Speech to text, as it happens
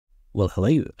Well,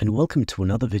 hello and welcome to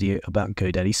another video about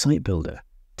Godaddy Site Builder.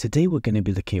 Today we're going to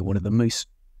be looking at one of the most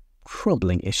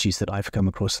troubling issues that I've come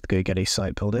across with Godaddy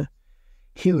Site Builder.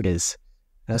 Here it is,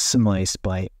 as surmised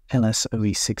by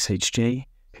LSOE6HJ,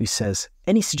 who says,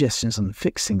 any suggestions on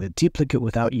fixing the duplicate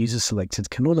without user selected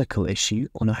canonical issue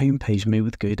on a homepage made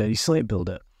with Godaddy Site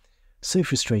Builder? So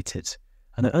frustrated.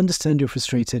 And I understand you're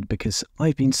frustrated because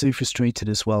I've been so frustrated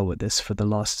as well with this for the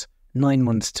last 9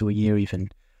 months to a year even.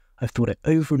 I've thought it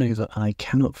over and over and I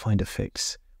cannot find a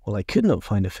fix. Well, I could not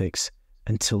find a fix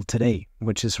until today,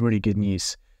 which is really good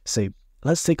news. So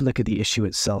let's take a look at the issue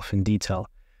itself in detail.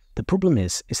 The problem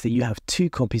is that you have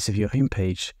 2 copies of your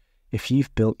homepage if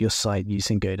you've built your site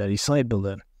using Godaddy Site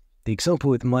Builder. The example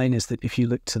with mine is that if you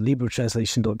look to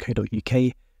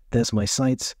libretranslation.co.uk, there's my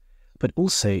site. But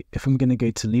also, if I'm going to go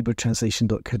to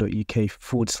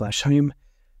libretranslation.co.uk/home,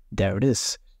 there it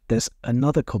is. There's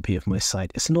another copy of my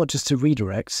site. It's not just a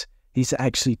redirect. These are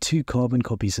actually 2 carbon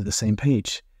copies of the same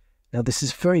page. Now, this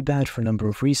is very bad for a number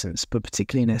of reasons, but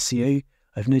particularly in SEO,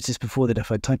 I've noticed before that if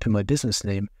I type in my business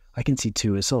name, I can see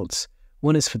 2 results.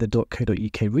 One is for the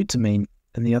 .co.uk root domain,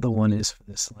 and the other one is for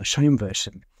the /home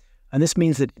version. And this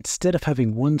means that instead of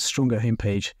having one stronger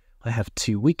homepage, I have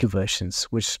 2 weaker versions,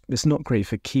 which is not great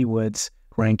for keywords,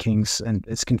 rankings, and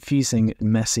it's confusing and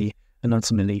messy, and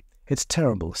ultimately, it's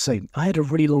terrible. So I had a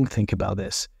really long think about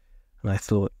this, and I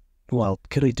thought, well,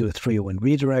 could I do a 301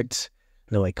 redirect?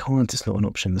 No, I can't. It's not an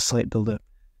option in the site builder.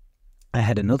 I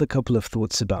had another couple of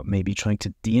thoughts about maybe trying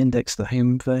to de-index the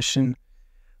home version,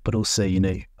 but also,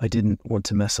 I didn't want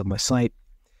to mess up my site.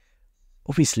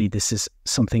 Obviously, this is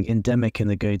something endemic in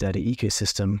the Godaddy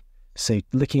ecosystem. So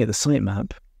looking at the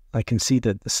sitemap, I can see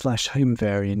that the /home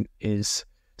variant is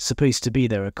supposed to be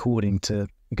there according to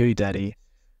Godaddy.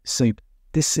 So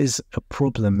this is a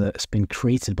problem that's been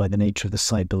created by the nature of the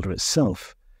site builder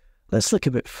itself. Let's look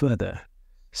a bit further.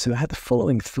 So I had the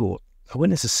following thought. I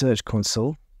went into Search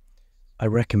Console. I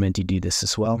recommend you do this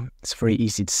as well. It's very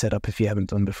easy to set up if you haven't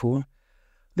done before.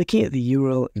 Looking at the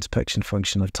URL inspection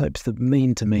function, I've typed the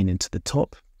main domain into the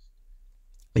top,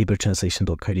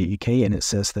 libretranslation.co.uk, and it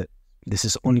says that this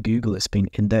is on Google, it's been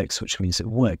indexed, which means it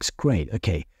works. Great,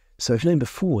 okay. So I've known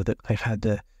before that I've had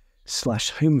the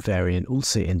 /home variant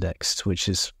also indexed, which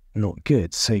is not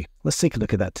good. So let's take a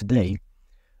look at that today.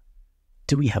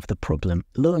 Do we have the problem?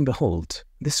 Lo and behold,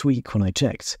 this week when I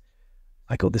checked,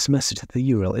 I got this message that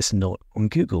the URL is not on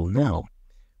Google now.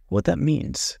 What that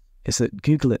means is that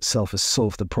Google itself has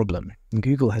solved the problem. And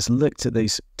Google has looked at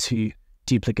those 2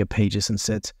 duplicate pages and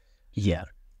said, yeah,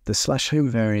 the /home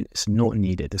variant is not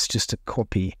needed. It's just a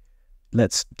copy.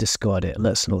 Let's discard it.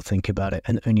 Let's not think about it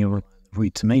and only rely on the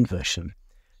root domain version.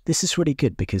 This is really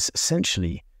good because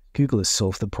essentially Google has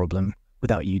solved the problem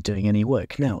without you doing any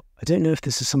work. Now, I don't know if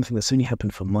this is something that's only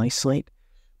happened for my site,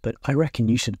 but I reckon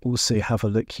you should also have a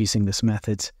look using this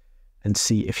method and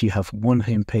see if you have 1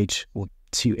 homepage or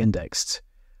 2 indexed.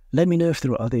 Let me know if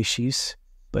there are other issues,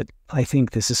 but I think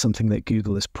this is something that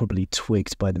Google has probably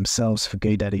twigged by themselves for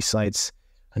Godaddy sites,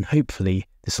 and hopefully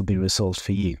this will be resolved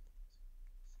for you.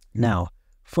 Now,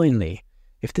 finally,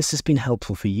 if this has been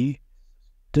helpful for you,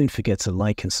 don't forget to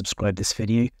like and subscribe this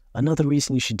video. Another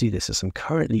reason you should do this is I'm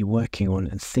currently working on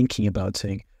and thinking about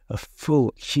doing a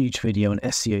full, huge video on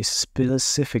SEO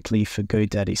specifically for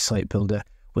Godaddy Site Builder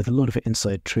with a lot of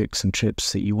inside tricks and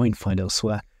tips that you won't find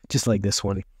elsewhere, just like this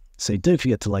one. So don't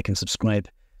forget to like and subscribe,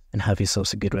 and have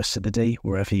yourselves a good rest of the day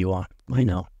wherever you are. Bye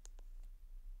now.